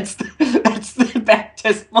 That's the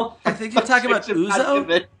baptismal. I think you're talking about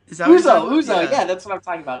Uzo. Is that Uzo. Yeah, that's what I'm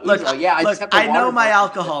talking about. Look, Uzo. Yeah, I know my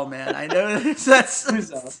alcohol, man. I know that's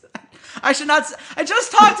Uzo. I should not. I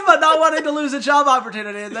just talked about not wanting to lose a job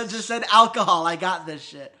opportunity, and then just said alcohol. I got this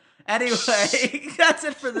shit. Anyway, that's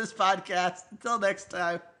it for this podcast. Until next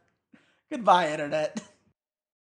time. Goodbye, Internet.